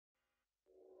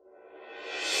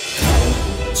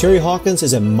Terry Hawkins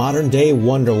is a modern-day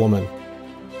Wonder Woman,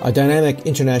 a dynamic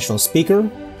international speaker,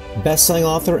 best-selling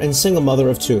author, and single mother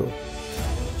of two.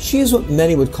 She is what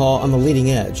many would call on the leading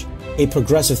edge, a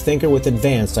progressive thinker with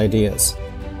advanced ideas.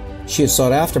 She is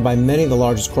sought after by many of the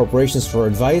largest corporations for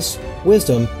advice,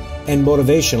 wisdom, and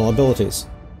motivational abilities.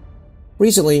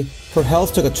 Recently, her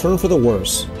health took a turn for the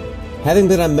worse. Having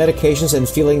been on medications and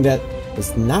feeling that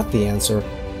was not the answer,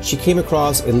 she came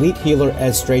across elite healer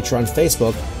Ed Strachar on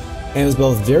Facebook and was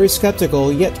both very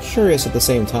skeptical yet curious at the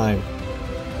same time.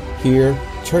 Here,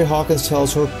 Terry Hawkins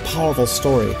tells her powerful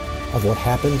story of what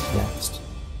happened next.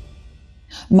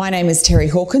 My name is Terry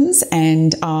Hawkins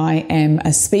and I am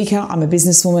a speaker. I'm a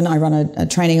businesswoman. I run a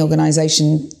training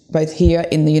organisation both here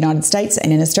in the United States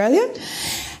and in Australia.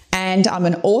 And I'm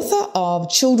an author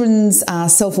of children's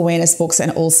self-awareness books,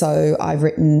 and also I've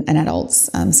written an adult's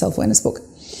self-awareness book.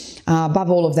 Above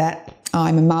all of that,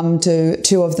 I'm a mum to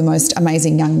two of the most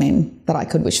amazing young men that I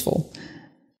could wish for.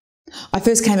 I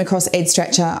first came across Ed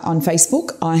Strachar on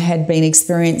Facebook. I had been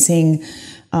experiencing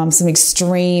some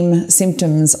extreme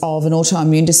symptoms of an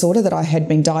autoimmune disorder that I had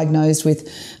been diagnosed with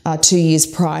 2 years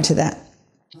prior to that.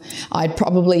 I'd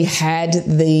probably had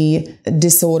the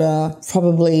disorder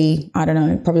probably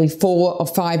 4 or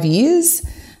 5 years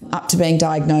up to being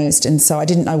diagnosed, and so I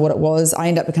didn't know what it was. I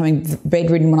ended up becoming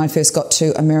bedridden when I first got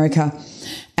to America,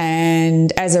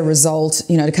 and as a result,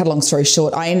 to cut a long story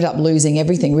short, I ended up losing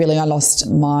everything, really. I lost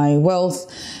my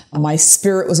wealth, my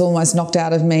spirit was almost knocked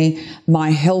out of me,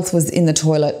 my health was in the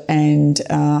toilet, and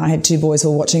I had two boys who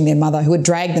were watching their mother, who had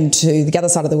dragged them to the other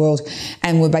side of the world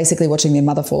and were basically watching their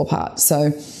mother fall apart.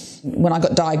 So when I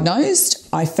got diagnosed,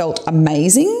 I felt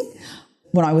amazing.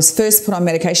 When I was first put on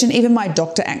medication, even my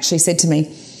doctor actually said to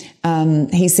me,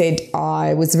 he said,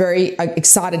 I was very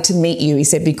excited to meet you. He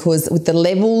said, because with the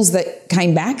levels that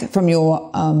came back from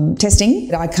your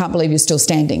testing, I can't believe you're still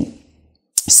standing.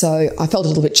 So I felt a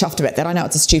little bit chuffed about that. I know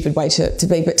it's a stupid way to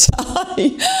be, but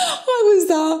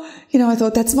I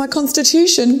thought that's my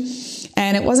constitution.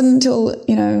 And it wasn't until,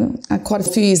 quite a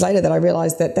few years later that I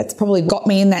realised that that's probably got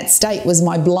me in that state, was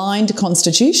my blind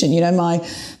constitution,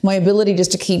 my ability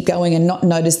just to keep going and not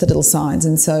notice the little signs.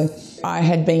 And so I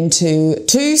had been to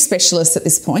two specialists at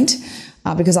this point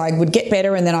because I would get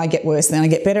better and then I get worse, and then I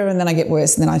get better and then I get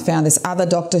worse. And then I found this other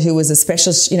doctor who was a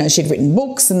specialist, she'd written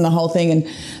books and the whole thing,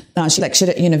 and she lectured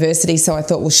at university. So I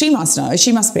thought, well, she must know,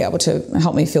 she must be able to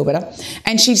help me feel better.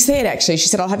 And she said,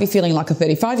 I'll have you feeling like a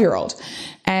 35-year-old.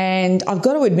 And I've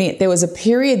got to admit, there was a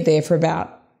period there for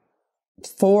about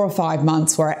 4 or 5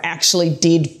 months where I actually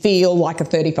did feel like a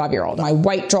 35-year-old. My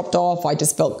weight dropped off. I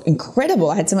just felt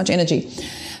incredible. I had so much energy.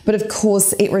 But of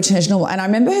course, it returned to normal. And I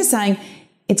remember her saying,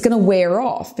 it's going to wear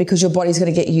off because your body's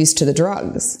going to get used to the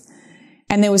drugs.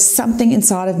 And there was something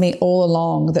inside of me all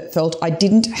along that felt I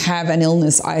didn't have an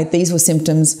illness. These were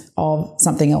symptoms of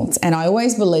something else. And I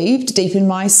always believed deep in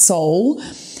my soul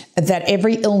that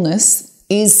every illness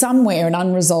is somewhere an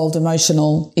unresolved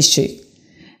emotional issue.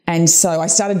 And so I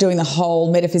started doing the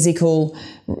whole metaphysical,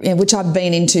 which I've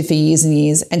been into for years and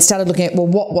years, and started looking at, well,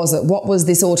 what was it? What was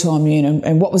this autoimmune?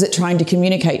 And what was it trying to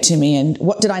communicate to me? And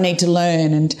what did I need to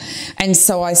learn? And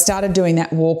so I started doing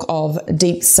that walk of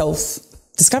deep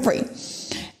self-discovery.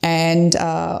 And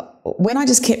when I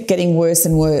just kept getting worse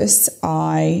and worse,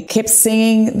 I kept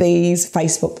seeing these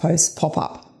Facebook posts pop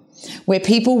up where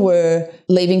people were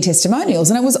leaving testimonials.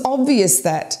 And it was obvious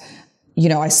that,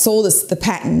 I saw the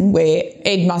pattern where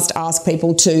Ed must ask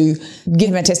people to give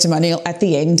him a testimonial at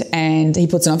the end, and he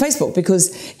puts it on Facebook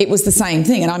because it was the same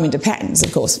thing. And I'm into patterns,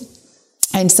 of course.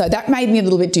 And so that made me a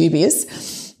little bit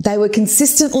dubious. They were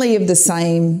consistently of the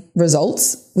same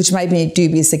results, which made me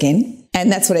dubious again.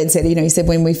 And that's what Ed said. He said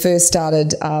when we first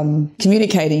started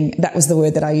communicating, that was the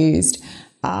word that I used.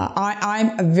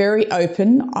 I'm very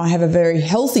open. I have a very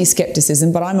healthy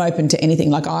skepticism, but I'm open to anything.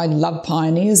 Like, I love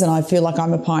pioneers, and I feel like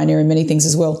I'm a pioneer in many things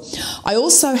as well. I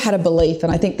also had a belief,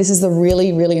 and I think this is the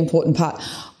really, really important part.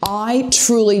 I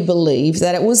truly believed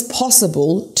that it was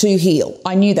possible to heal.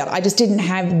 I knew that. I just didn't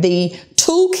have the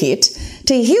toolkit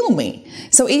to heal me.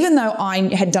 So even though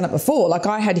I had done it before, like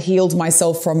I had healed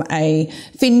myself from a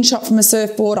fin shot from a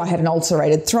surfboard, I had an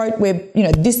ulcerated throat where,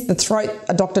 the throat,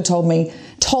 a doctor told me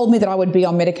that I would be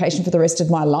on medication for the rest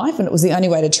of my life, and it was the only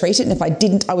way to treat it. And if I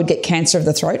didn't, I would get cancer of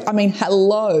the throat. I mean,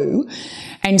 hello.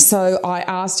 And so I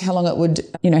asked how long it would,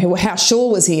 how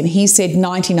sure was he? And he said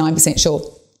 99% sure.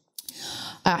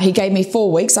 He gave me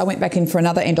 4 weeks. I went back in for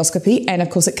another endoscopy, and of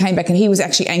course it came back, and he was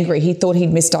actually angry. He thought he'd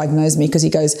misdiagnosed me because he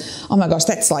goes, oh my gosh,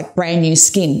 that's like brand new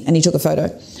skin. And he took a photo.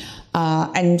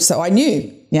 And so I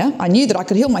knew Yeah, I knew that I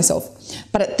could heal myself.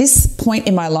 But at this point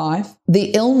in my life,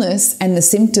 the illness and the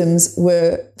symptoms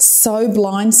were so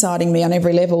blindsiding me on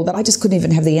every level that I just couldn't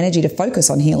even have the energy to focus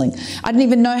on healing. I didn't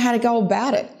even know how to go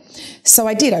about it. So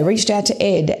I did. I reached out to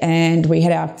Ed and we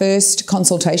had our first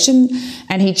consultation,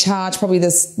 and he charged probably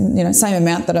this, same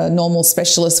amount that a normal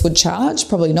specialist would charge,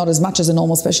 probably not as much as a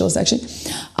normal specialist actually.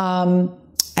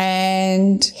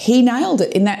 And he nailed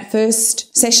it in that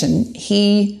first session.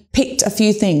 He picked a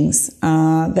few things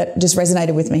that just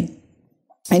resonated with me.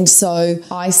 And so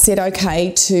I said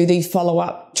okay to the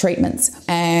follow-up treatments,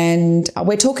 and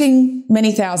we're talking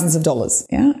many thousands of dollars.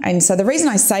 Yeah. And so the reason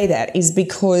I say that is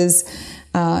because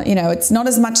it's not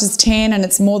as much as 10 and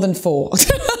it's more than 4.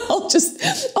 I'll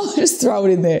just throw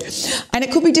it in there. And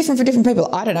it could be different for different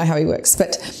people. I don't know how he works.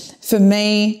 But for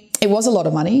me, it was a lot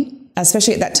of money,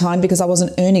 especially at that time, because I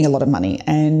wasn't earning a lot of money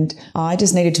and I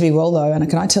just needed to be well though. And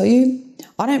can I tell you,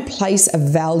 I don't place a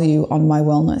value on my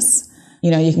wellness.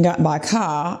 You can go out and buy a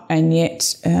car and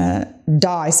yet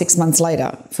die 6 months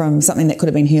later from something that could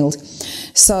have been healed.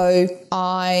 So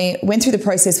I went through the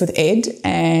process with Ed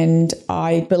and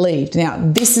I believed.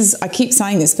 Now, I keep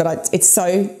saying this, but it's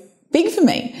so big for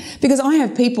me because I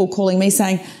have people calling me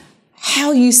saying, how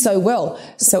are you so well?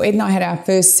 So Ed and I had our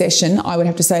first session, I would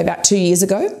have to say about 2 years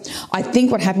ago. I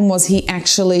think what happened was he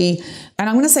actually, and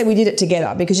I'm going to say we did it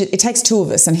together because it takes two of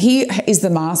us, and he is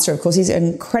the master, of course. He's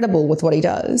incredible with what he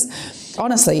does.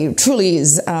 Honestly, he truly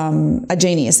is a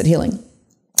genius at healing.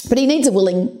 But he needs a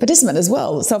willing participant as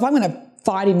well. So if I'm going to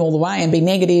fight him all the way and be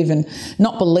negative and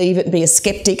not believe it, be a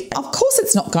skeptic, of course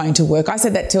it's not going to work. I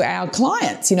said that to our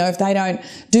clients. If they don't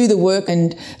do the work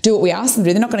and do what we ask them to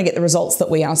do, they're not going to get the results that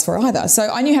we ask for either.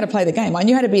 So I knew how to play the game. I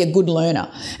knew how to be a good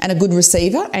learner and a good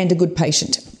receiver and a good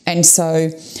patient. And so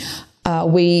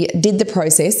we did the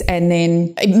process, and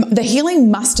then the healing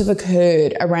must have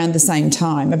occurred around the same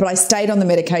time. But I stayed on the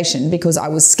medication because I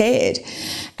was scared.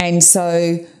 And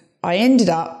so I ended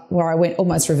up where I went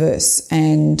almost reverse,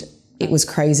 and it was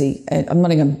crazy. I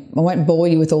won't bore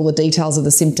you with all the details of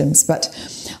the symptoms, but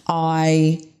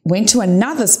I went to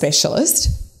another specialist,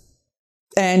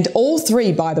 and all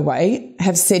three, by the way,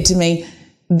 have said to me,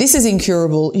 this is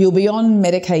incurable. You'll be on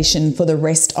medication for the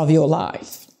rest of your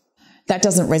life. That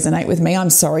doesn't resonate with me. I'm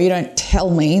sorry. You don't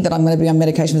tell me that I'm going to be on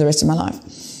medication for the rest of my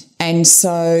life. And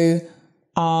so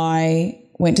I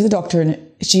went to the doctor and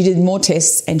she did more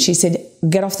tests and she said,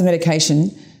 get off the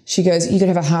medication. She goes, you could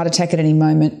have a heart attack at any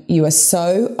moment. You are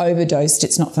so overdosed,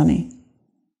 it's not funny.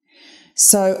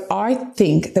 So I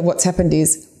think that what's happened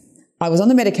is I was on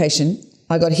the medication,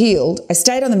 I got healed, I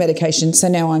stayed on the medication, so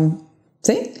now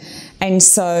and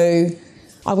so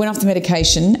I went off the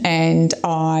medication and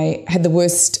I had the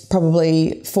worst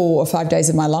probably 4 or 5 days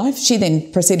of my life. She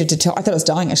then proceeded to I thought I was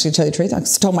dying actually, to tell you the truth. I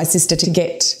told my sister to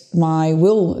get my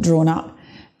will drawn up,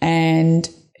 and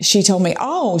she told me,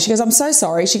 she goes, I'm so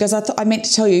sorry. She goes, I meant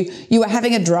to tell you, you were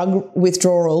having a drug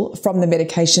withdrawal from the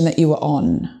medication that you were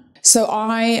on. So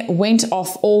I went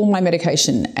off all my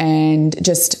medication and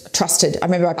just trusted. I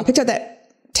remember I picked up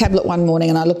that tablet one morning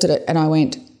and I looked at it and I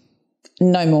went,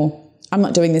 no more. I'm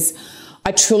not doing this.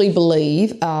 I truly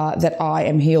believe that I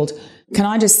am healed. Can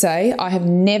I just say, I have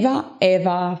never,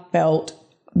 ever felt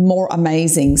more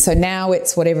amazing. So now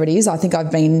it's whatever it is. I think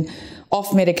I've been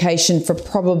off medication for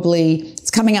it's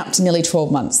coming up to nearly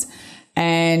 12 months.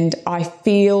 And I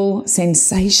feel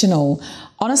sensational.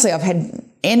 Honestly, I've had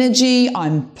energy.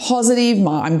 I'm positive.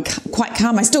 I'm quite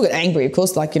calm. I still get angry, of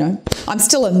course, I'm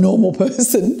still a normal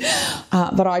person.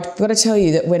 But I've got to tell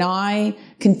you that when I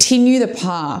continue the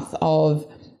path of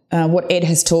what Ed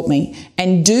has taught me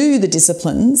and do the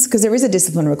disciplines, because there is a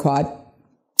discipline required,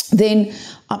 then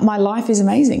my life is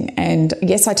amazing. And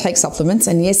yes, I take supplements,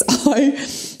 and yes,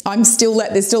 there's still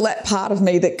that part of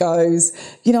me that goes,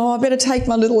 I better take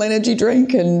my little energy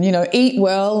drink and, eat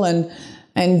well and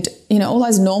all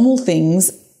those normal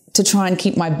things to try and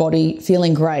keep my body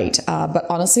feeling great. But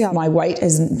honestly, my weight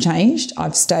hasn't changed.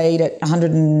 I've stayed at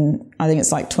 100 and I think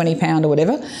it's like 20 pound or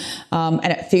whatever. And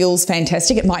it feels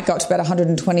fantastic. It might go up to about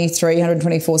 123,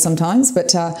 124 sometimes,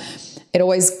 but it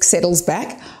always settles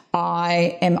back.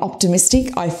 I am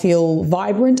optimistic. I feel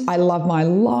vibrant. I love my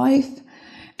life.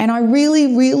 And I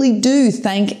really, really do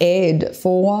thank Ed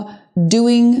for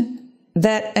doing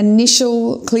that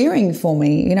initial clearing for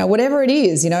me, whatever it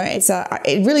is,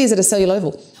 it really is at a cellular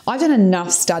level. I've done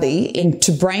enough study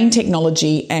into brain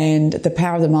technology and the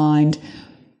power of the mind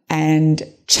and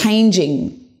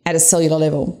changing at a cellular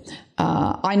level.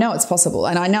 I know it's possible,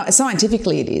 and I know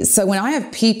scientifically it is. So when I have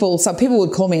people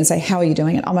would call me and say, how are you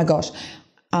doing it? Oh my gosh.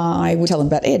 I would tell them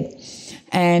about Ed.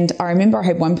 And I remember I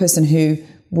had one person who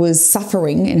was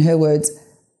suffering, in her words,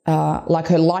 like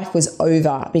her life was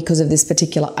over because of this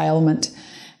particular ailment.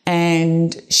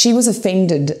 And she was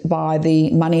offended by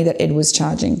the money that Ed was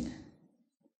charging.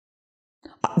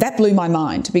 That blew my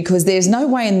mind, because there's no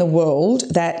way in the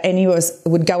world that any of us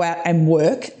would go out and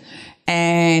work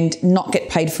and not get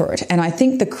paid for it. And I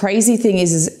think the crazy thing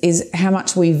is how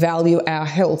much we value our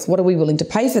health. What are we willing to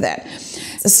pay for that?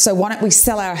 So why don't we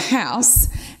sell our house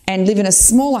and live in a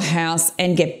smaller house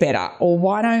and get better? Or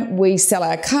why don't we sell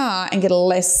our car and get a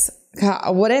less car,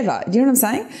 or whatever? Do you know what I'm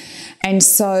saying? And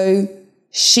so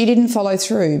she didn't follow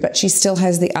through, but she still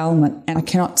has the ailment, and I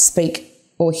cannot speak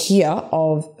or hear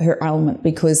of her ailment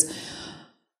because,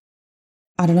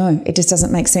 I don't know, it just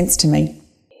doesn't make sense to me.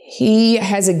 He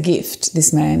has a gift,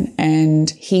 this man, and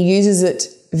he uses it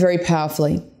very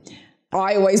powerfully.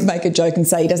 I always make a joke and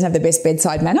say he doesn't have the best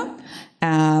bedside manner.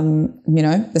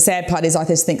 The sad part is I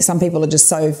just think some people are just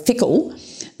so fickle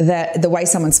that the way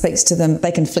someone speaks to them,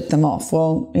 they can flick them off.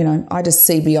 Well, I just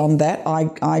see beyond that.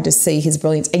 I just see his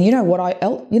brilliance. And you know what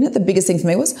the biggest thing for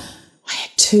me was? I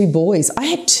had 2 boys. I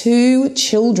had 2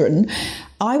 children.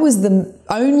 I was the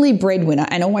only breadwinner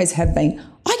and always have been.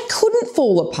 I couldn't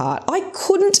fall apart. I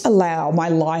couldn't allow my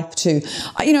life to,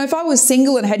 if I was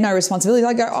single and had no responsibilities,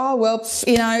 I'd go, oh, well,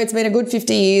 it's been a good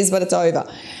 50 years, but it's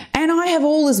over. And I have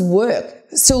all this work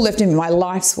still left in me, my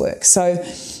life's work. So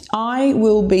I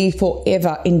will be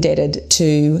forever indebted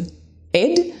to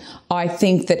Ed. I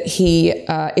think that he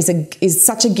is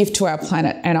such a gift to our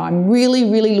planet, and I'm really,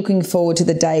 really looking forward to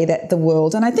the day that the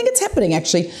world, and I think it's happening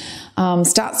actually,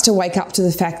 starts to wake up to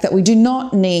the fact that we do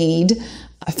not need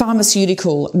a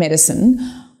pharmaceutical medicine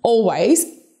always.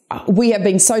 We have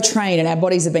been so trained and our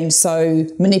bodies have been so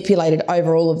manipulated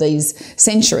over all of these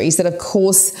centuries that, of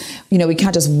course, we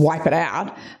can't just wipe it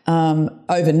out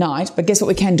overnight. But guess what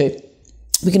we can do?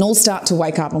 We can all start to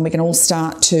wake up, and we can all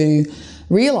start to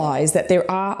realise that there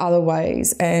are other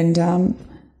ways. And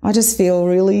I just feel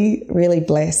really, really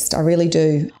blessed. I really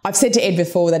do. I've said to Ed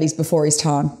before that he's before his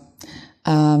time,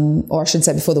 or I should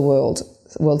say before the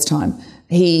world's time.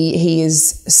 He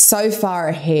is so far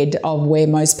ahead of where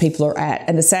most people are at.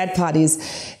 And the sad part is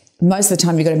most of the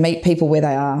time you've got to meet people where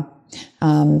they are,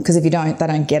 because if you don't, they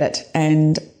don't get it.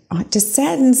 And it just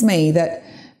saddens me that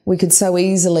we could so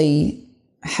easily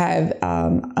have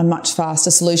a much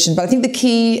faster solution. But I think the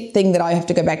key thing that I have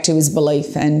to go back to is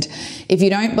belief. And if you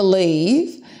don't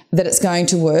believe that it's going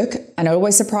to work, and it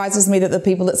always surprises me that the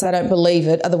people that say I don't believe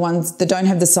it are the ones that don't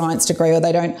have the science degree, or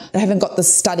they haven't got the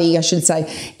study, I should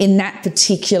say, in that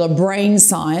particular brain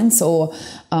science, or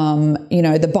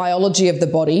the biology of the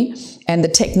body and the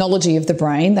technology of the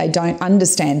brain. They don't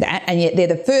understand that, and yet they're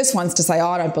the first ones to say, oh,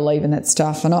 I don't believe in that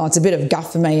stuff, and it's a bit of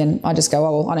guff for me. And I just go,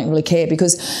 oh, well, I don't really care,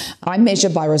 because I measure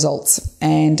by results,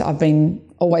 and I've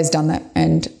always done that,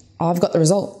 and I've got the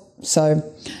result. So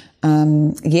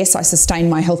yes, I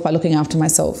sustained my health by looking after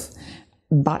myself,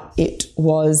 but it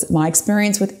was my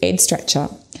experience with Ed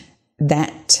Strachar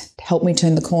that helped me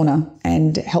turn the corner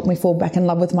and helped me fall back in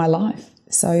love with my life.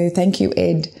 So thank you,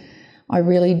 Ed. I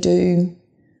really do.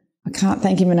 I can't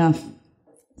thank him enough.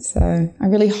 So I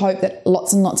really hope that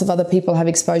lots and lots of other people have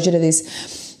exposure to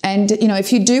this. And,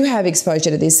 if you do have exposure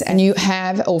to this, and you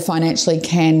have, or financially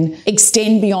can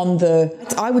extend beyond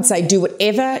I would say do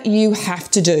whatever you have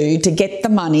to do to get the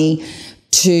money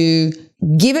to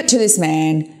give it to this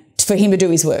man for him to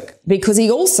do his work, because he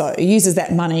also uses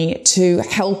that money to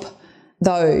help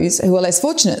those who are less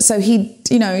fortunate. So he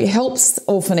helps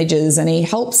orphanages and he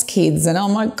helps kids, and oh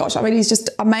my gosh, he's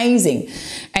just amazing.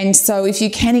 And so if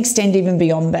you can extend even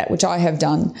beyond that, which I have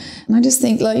done, and I just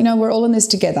think, we're all in this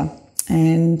together.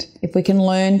 And if we can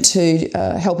learn to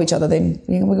help each other, then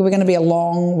we're going to be a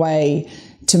long way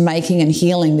to making and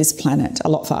healing this planet a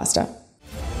lot faster.